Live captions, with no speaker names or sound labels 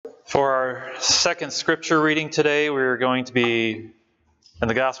For our second scripture reading today, we're going to be in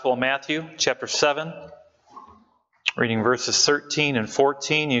the Gospel of Matthew, chapter 7, reading verses 13 and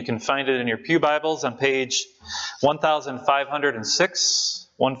 14. You can find it in your pew Bibles on page 1506,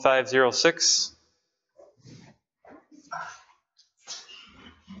 1506.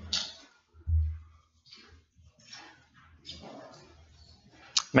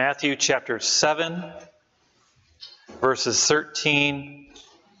 Matthew chapter 7, verses 13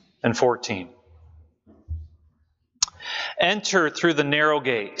 and 14. Enter through the narrow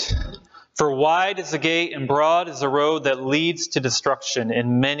gate, for wide is the gate and broad is the road that leads to destruction,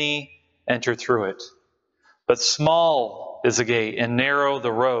 and many enter through it. But small is the gate and narrow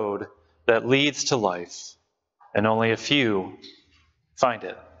the road that leads to life, and only a few find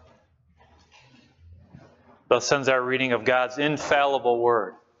it. Thus ends our reading of God's infallible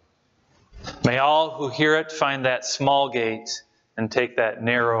word. May all who hear it find that small gate and take that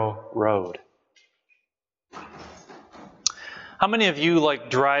narrow road. How many of you like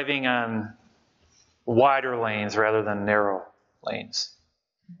driving on wider lanes rather than narrow lanes?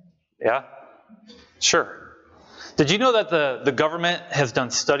 Yeah? Sure. Did you know that the government has done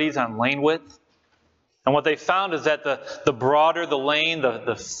studies on lane width? And what they found is that the broader the lane,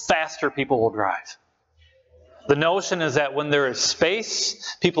 the faster people will drive. The notion is that when there is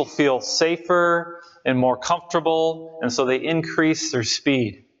space, people feel safer and more comfortable, and so they increase their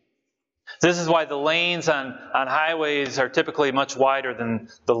speed. This is why the lanes on highways are typically much wider than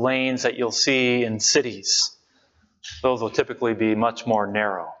the lanes that you'll see in cities. Those will typically be much more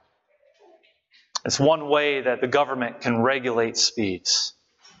narrow. It's one way that the government can regulate speeds.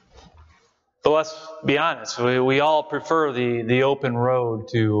 But let's be honest, we all prefer the open road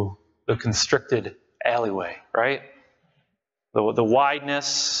to the constricted alleyway, right? The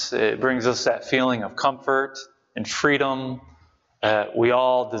wideness, it brings us that feeling of comfort and freedom that we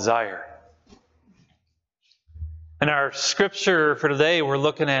all desire. In our scripture for today, we're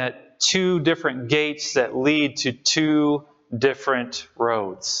looking at two different gates that lead to two different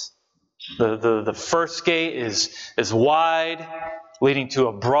roads. The first gate is wide, leading to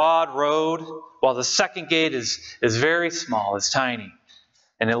a broad road, while the second gate is very small, it's tiny,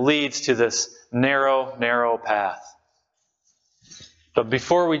 and it leads to this narrow path. But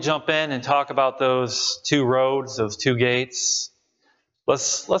before we jump in and talk about those two roads, those two gates,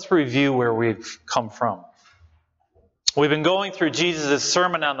 let's review where we've come from. We've been going through Jesus'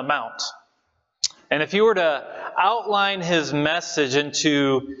 Sermon on the Mount. And if you were to outline his message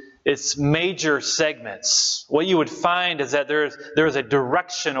into its major segments, what you would find is that there is a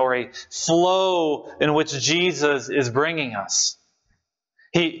direction or a flow in which Jesus is bringing us.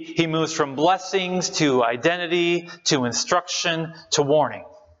 He moves from blessings to identity, to instruction, to warning.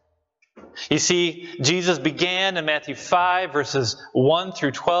 You see, Jesus began in Matthew 5, verses 1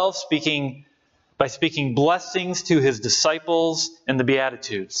 through 12, by speaking blessings to his disciples in the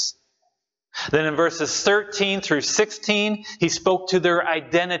Beatitudes. Then in verses 13 through 16, he spoke to their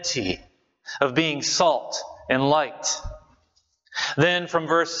identity of being salt and light. Then from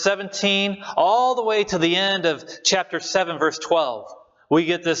verse 17 all the way to the end of chapter 7, verse 12, we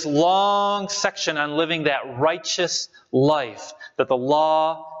get this long section on living that righteous life that the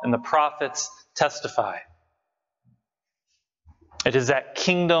law and the prophets testify. It is that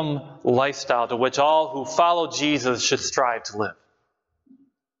kingdom lifestyle to which all who follow Jesus should strive to live.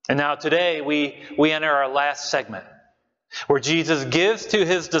 And now today we enter our last segment, where Jesus gives to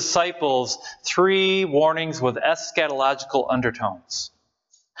his disciples three warnings with eschatological undertones.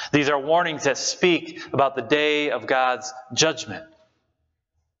 These are warnings that speak about the day of God's judgment.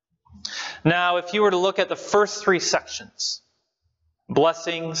 Now, if you were to look at the first three sections,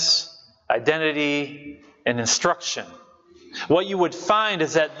 blessings, identity, and instruction, what you would find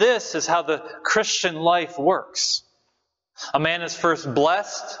is that this is how the Christian life works. A man is first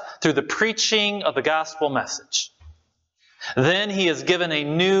blessed through the preaching of the gospel message. Then he is given a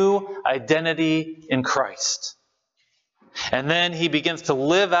new identity in Christ. And then he begins to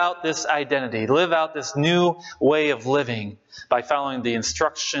live out this identity, live out this new way of living by following the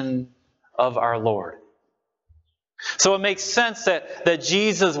instruction of our Lord. So it makes sense that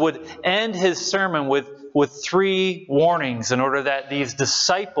Jesus would end his sermon with three warnings in order that these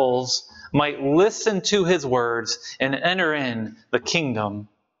disciples might listen to his words and enter in the kingdom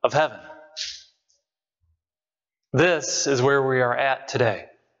of heaven. This is where we are at today.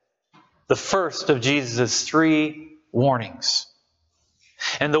 The first of Jesus' three warnings.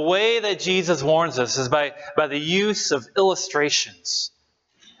 And the way that Jesus warns us is by the use of illustrations.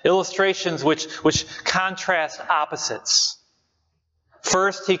 Illustrations which contrast opposites.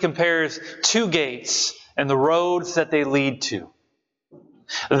 First, he compares two gates and the roads that they lead to.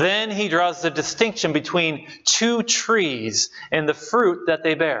 Then he draws the distinction between two trees and the fruit that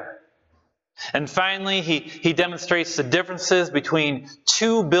they bear. And finally, he demonstrates the differences between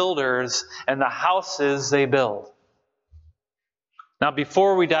two builders and the houses they build. Now,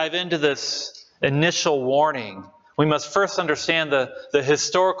 before we dive into this initial warning, we must first understand the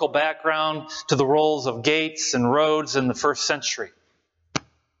historical background to the roles of gates and roads in the first century.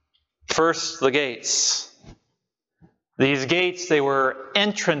 First, the gates. These gates, they were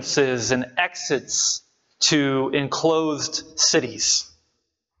entrances and exits to enclosed cities.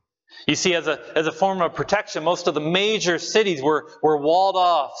 You see, as a form of protection, most of the major cities were walled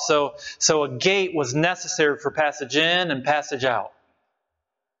off, so a gate was necessary for passage in and passage out.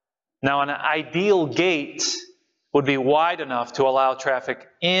 Now, an ideal gate would be wide enough to allow traffic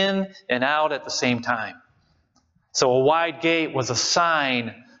in and out at the same time. So a wide gate was a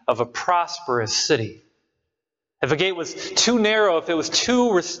sign of a prosperous city. If a gate was too narrow, if it was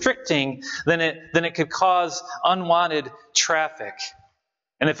too restricting, then it could cause unwanted traffic.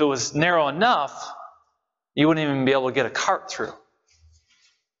 And if it was narrow enough, you wouldn't even be able to get a cart through.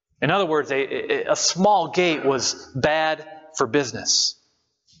 In other words, a small gate was bad for business.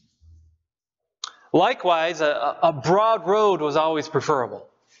 Likewise, a broad road was always preferable.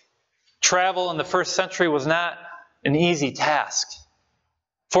 Travel in the first century was not an easy task.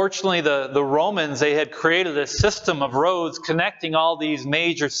 Fortunately, the Romans, they had created a system of roads connecting all these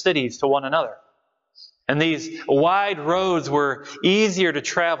major cities to one another. And these wide roads were easier to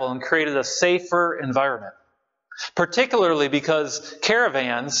travel and created a safer environment, particularly because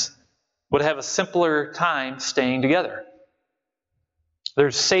caravans would have a simpler time staying together.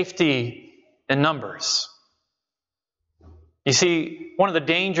 There's safety in numbers. You see, one of the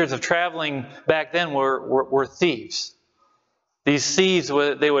dangers of traveling back then were thieves. These thieves,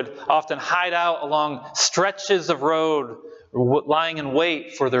 they would often hide out along stretches of road, lying in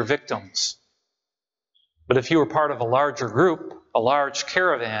wait for their victims. But if you were part of a larger group, a large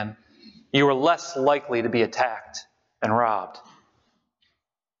caravan, you were less likely to be attacked and robbed.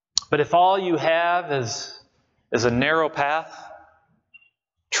 But if all you have is a narrow path,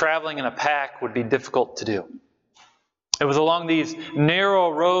 traveling in a pack would be difficult to do. It was along these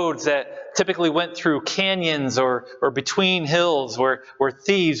narrow roads that typically went through canyons or between hills where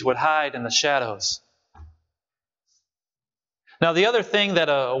thieves would hide in the shadows. Now, the other thing that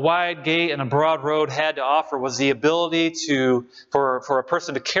a wide gate and a broad road had to offer was the ability for a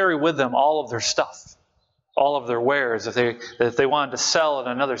person to carry with them all of their stuff, all of their wares. If they wanted to sell in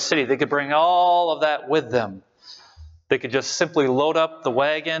another city, they could bring all of that with them. They could just simply load up the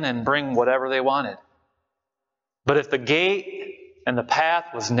wagon and bring whatever they wanted. But if the gate and the path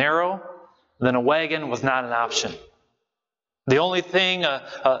was narrow, then a wagon was not an option. The only thing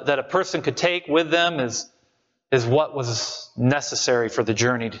that a person could take with them is what was necessary for the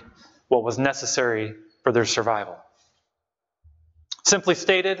journey, what was necessary for their survival. Simply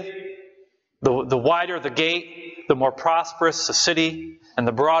stated, the wider the gate, the more prosperous the city, and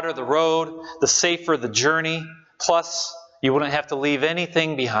the broader the road, the safer the journey. Plus, you wouldn't have to leave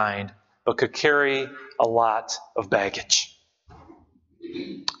anything behind, but could carry a lot of baggage.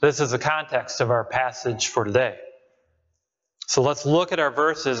 This is the context of our passage for today. So let's look at our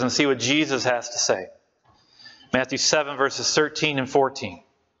verses and see what Jesus has to say. Matthew 7, verses 13 and 14.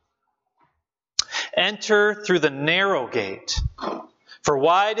 Enter through the narrow gate, for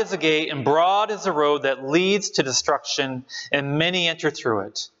wide is the gate and broad is the road that leads to destruction, and many enter through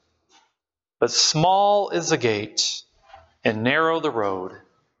it. But small is the gate and narrow the road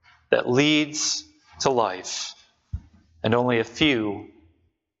that leads to life, and only a few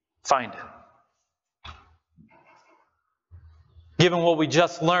find it. Given what we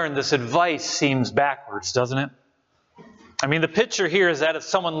just learned, this advice seems backwards, doesn't it? I mean, the picture here is that of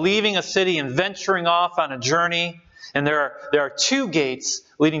someone leaving a city and venturing off on a journey, and there are two gates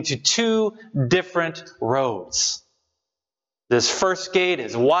leading to two different roads. This first gate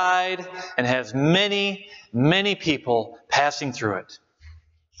is wide and has many, many people passing through it.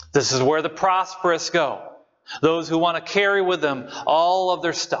 This is where the prosperous go, those who want to carry with them all of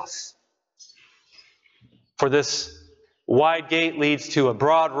their stuff. For this wide gate leads to a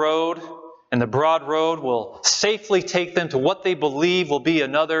broad road, and the broad road will safely take them to what they believe will be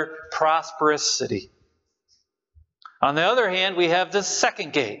another prosperous city. On the other hand, we have this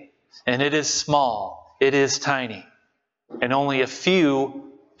second gate, and it is small, it is tiny, and only a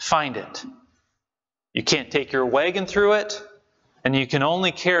few find it. You can't take your wagon through it, and you can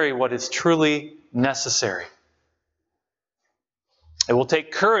only carry what is truly necessary. It will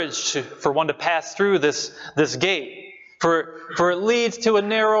take courage for one to pass through this gate, for it leads to a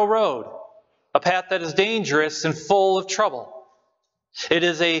narrow road, a path that is dangerous and full of trouble. It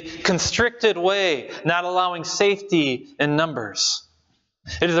is a constricted way, not allowing safety in numbers.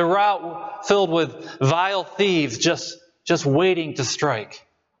 It is a route filled with vile thieves just waiting to strike.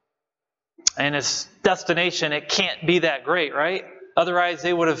 And its destination, it can't be that great, right? Otherwise,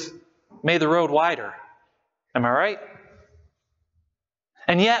 they would have made the road wider. Am I right?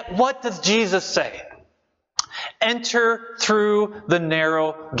 And yet, what does Jesus say? Enter through the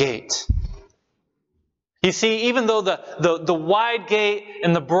narrow gate. You see, even though the wide gate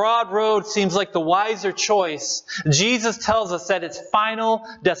and the broad road seems like the wiser choice, Jesus tells us that its final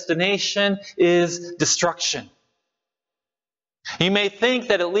destination is destruction. You may think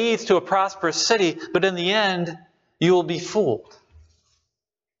that it leads to a prosperous city, but in the end, you will be fooled.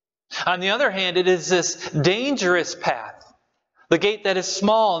 On the other hand, it is this dangerous path, the gate that is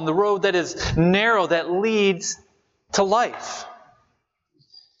small and the road that is narrow, that leads to life.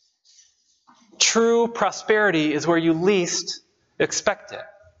 True prosperity is where you least expect it.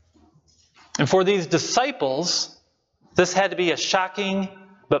 And for these disciples, this had to be a shocking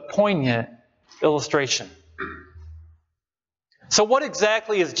but poignant illustration. So what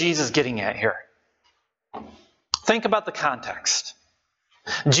exactly is Jesus getting at here? Think about the context.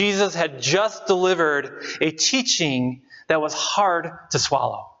 Jesus had just delivered a teaching that was hard to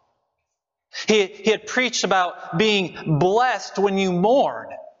swallow. He had preached about being blessed when you mourn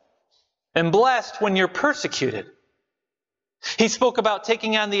and blessed when you're persecuted. He spoke about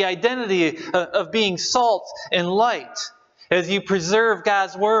taking on the identity of being salt and light as you preserve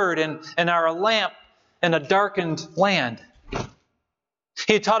God's word and are a lamp in a darkened land.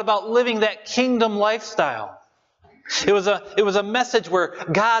 He taught about living that kingdom lifestyle. It was a message where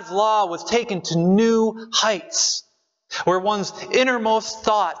God's law was taken to new heights, where one's innermost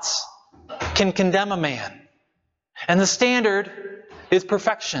thoughts can condemn a man. And the standard is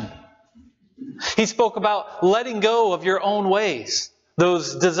perfection. He spoke about letting go of your own ways,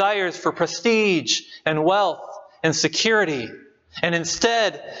 those desires for prestige and wealth and security, and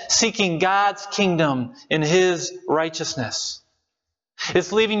instead seeking God's kingdom in His righteousness.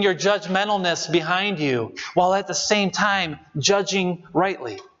 It's leaving your judgmentalness behind you while at the same time judging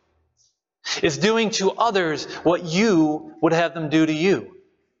rightly. It's doing to others what you would have them do to you.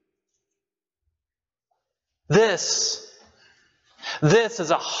 This is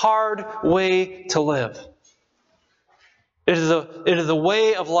a hard way to live. It is a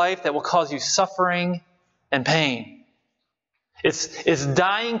way of life that will cause you suffering and pain. It's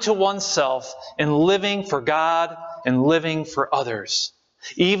dying to oneself and living for God and living for others,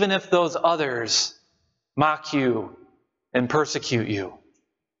 even if those others mock you and persecute you.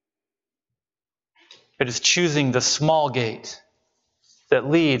 It is choosing the small gate that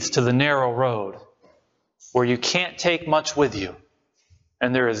leads to the narrow road where you can't take much with you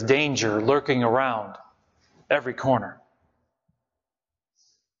and there is danger lurking around every corner.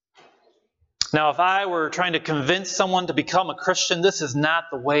 Now, if I were trying to convince someone to become a Christian, this is not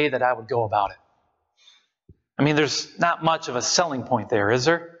the way that I would go about it. I mean, there's not much of a selling point there, is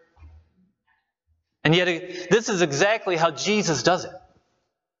there? And yet, this is exactly how Jesus does it.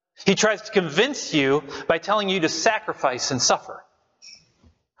 He tries to convince you by telling you to sacrifice and suffer.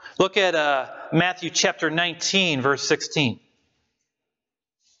 Look at Matthew chapter 19, verse 16.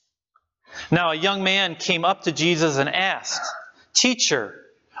 Now a young man came up to Jesus and asked, "Teacher,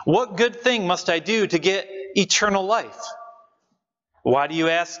 what good thing must I do to get eternal life?" "Why do you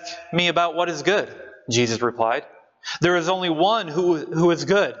ask me about what is good?" Jesus replied. "There is only one who is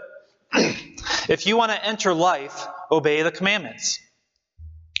good. If you want to enter life, obey the commandments."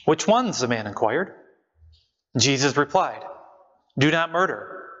 "Which ones?" the man inquired. Jesus replied, "Do not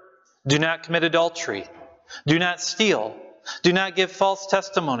murder. Do not commit adultery. Do not steal. Do not give false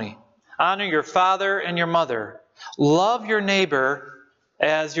testimony. Honor your father and your mother. Love your neighbor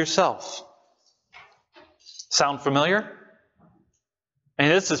as yourself." Sound familiar?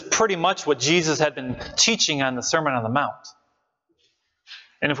 And this is pretty much what Jesus had been teaching on the Sermon on the Mount.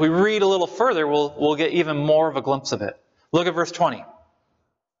 And if we read a little further, we'll get even more of a glimpse of it. Look at verse 20.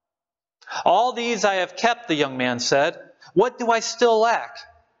 "All these I have kept," the young man said. "What do I still lack?"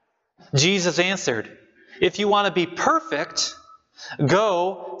 Jesus answered, "If you want to be perfect,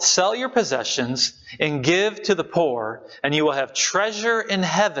 go sell your possessions and give to the poor, and you will have treasure in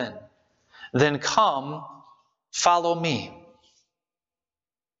heaven. Then come, follow me."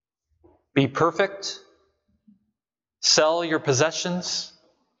 Be perfect, sell your possessions,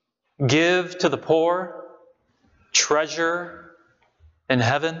 give to the poor, treasure in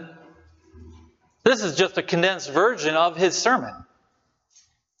heaven. This is just a condensed version of his sermon.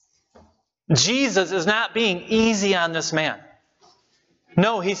 Jesus is not being easy on this man.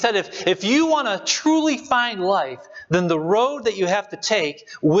 No, he said if you want to truly find life, then the road that you have to take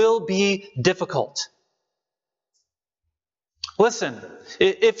will be difficult. Listen,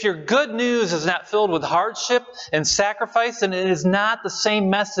 if your good news is not filled with hardship and sacrifice, then it is not the same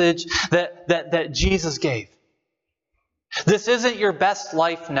message that Jesus gave. This isn't your best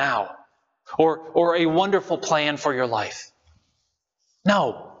life now, or a wonderful plan for your life.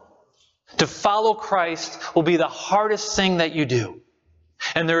 No. To follow Christ will be the hardest thing that you do.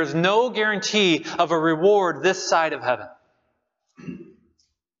 And there is no guarantee of a reward this side of heaven.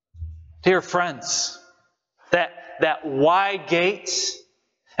 Dear friends, that wide gate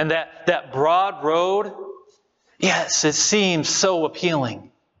and that broad road, yes, it seems so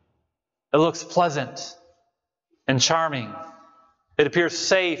appealing. It looks pleasant and charming. It appears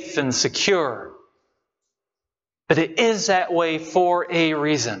safe and secure. But it is that way for a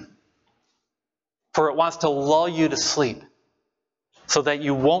reason. For it wants to lull you to sleep so that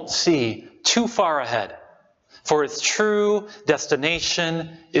you won't see too far ahead. For its true destination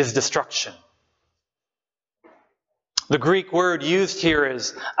is destruction. The Greek word used here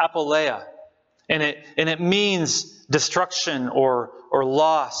is apoleia, and it means destruction or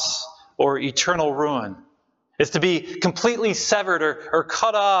loss or eternal ruin. It's to be completely severed or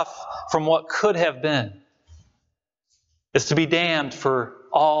cut off from what could have been. It's to be damned for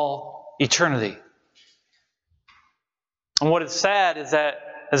all eternity. And what is sad is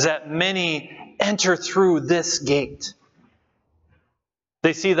that many enter through this gate.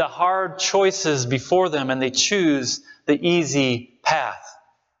 They see the hard choices before them and they choose the easy path.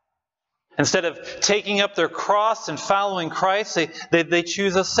 Instead of taking up their cross and following Christ, they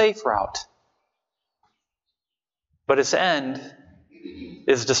choose a safe route. But its end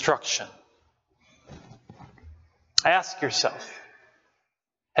is destruction. Ask yourself,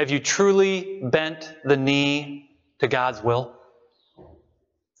 have you truly bent the knee to God's will?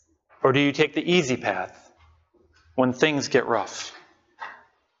 Or do you take the easy path when things get rough?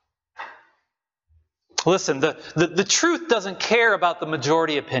 Listen, the truth doesn't care about the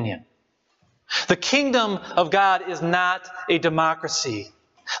majority opinion. The kingdom of God is not a democracy.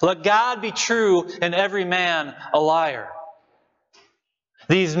 Let God be true and every man a liar.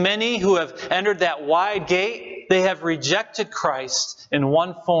 These many who have entered that wide gate, they have rejected Christ in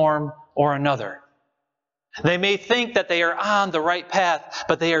one form or another. They may think that they are on the right path,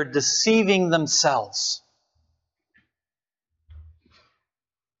 but they are deceiving themselves.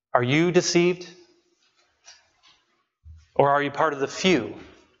 Are you deceived? Or are you part of the few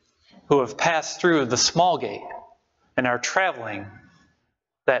who have passed through the small gate and are traveling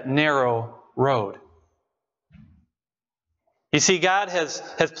that narrow road? You see, God has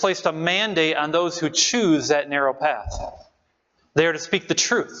placed a mandate on those who choose that narrow path. They are to speak the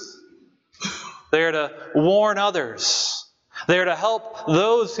truth. They are to warn others. They are to help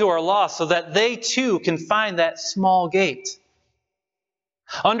those who are lost so that they too can find that small gate.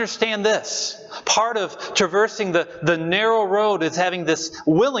 Understand this. Part of traversing the narrow road is having this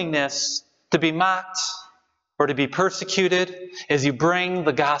willingness to be mocked or to be persecuted as you bring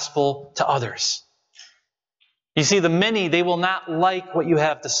the gospel to others. You see, the many, they will not like what you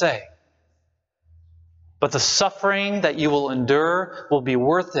have to say. But the suffering that you will endure will be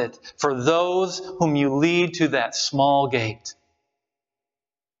worth it for those whom you lead to that small gate.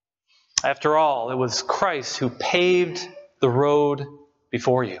 After all, it was Christ who paved the road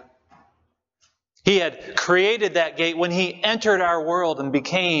before you. He had created that gate when He entered our world and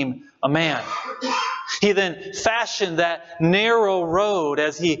became a man. He then fashioned that narrow road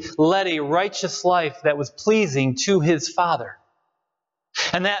as He led a righteous life that was pleasing to His Father.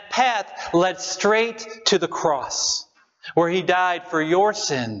 And that path led straight to the cross, where He died for your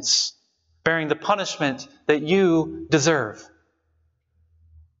sins, bearing the punishment that you deserve.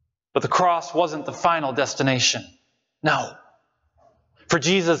 But the cross wasn't the final destination. No. For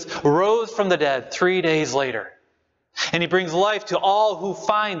Jesus rose from the dead 3 days later. And He brings life to all who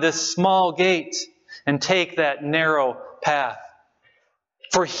find this small gate and take that narrow path.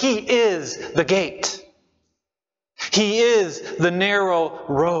 For He is the gate. He is the narrow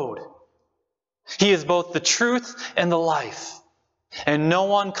road. He is both the truth and the life. And no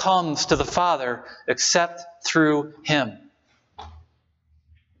one comes to the Father except through Him.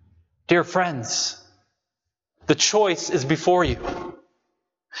 Dear friends, the choice is before you.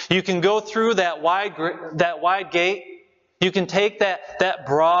 You can go through that wide gate. You can take that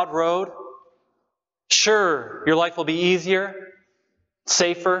broad road. Sure, your life will be easier,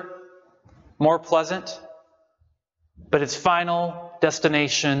 safer, more pleasant. But its final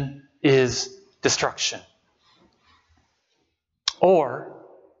destination is destruction. Or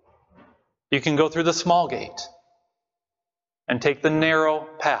you can go through the small gate and take the narrow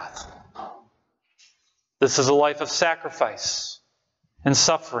path. This is a life of sacrifice and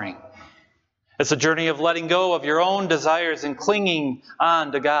suffering. It's a journey of letting go of your own desires and clinging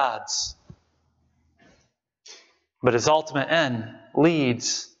on to God's. But its ultimate end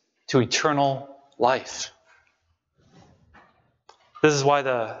leads to eternal life. This is why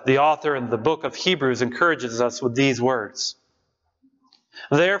the author in the book of Hebrews encourages us with these words.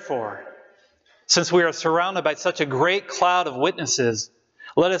 Therefore, since we are surrounded by such a great cloud of witnesses,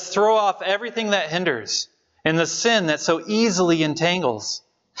 let us throw off everything that hinders and the sin that so easily entangles,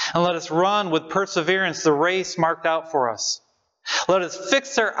 and let us run with perseverance the race marked out for us. Let us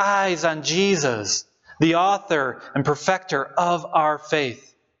fix our eyes on Jesus, the author and perfecter of our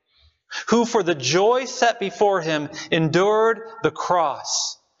faith, who for the joy set before him endured the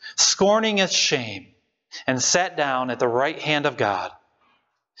cross, scorning its shame, and sat down at the right hand of God.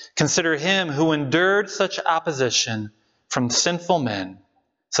 Consider him who endured such opposition from sinful men,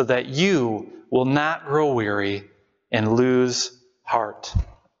 so that you will not grow weary and lose heart.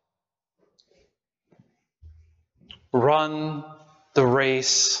 Run the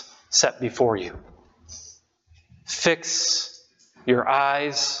race set before you. Fix your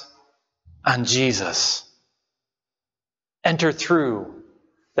eyes on Jesus. Enter through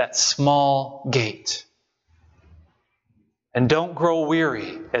that small gate. And don't grow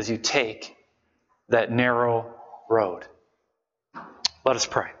weary as you take that narrow road. Let us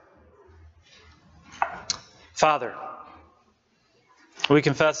pray. Father, we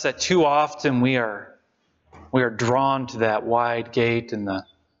confess that too often we are drawn to that wide gate and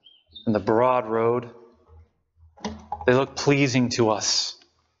the broad road. They look pleasing to us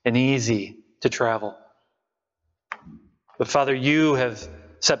and easy to travel. But Father, you have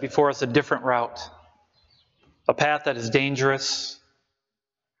set before us a different route, a path that is dangerous,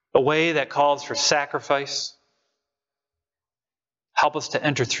 a way that calls for sacrifice. Help us to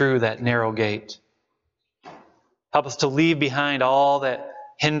enter through that narrow gate. Help us to leave behind all that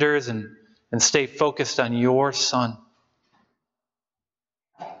hinders and stay focused on your Son.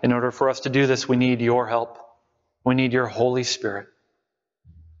 In order for us to do this, we need your help. We need your Holy Spirit.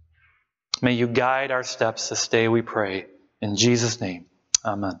 May you guide our steps this day, we pray. In Jesus' name,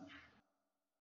 amen.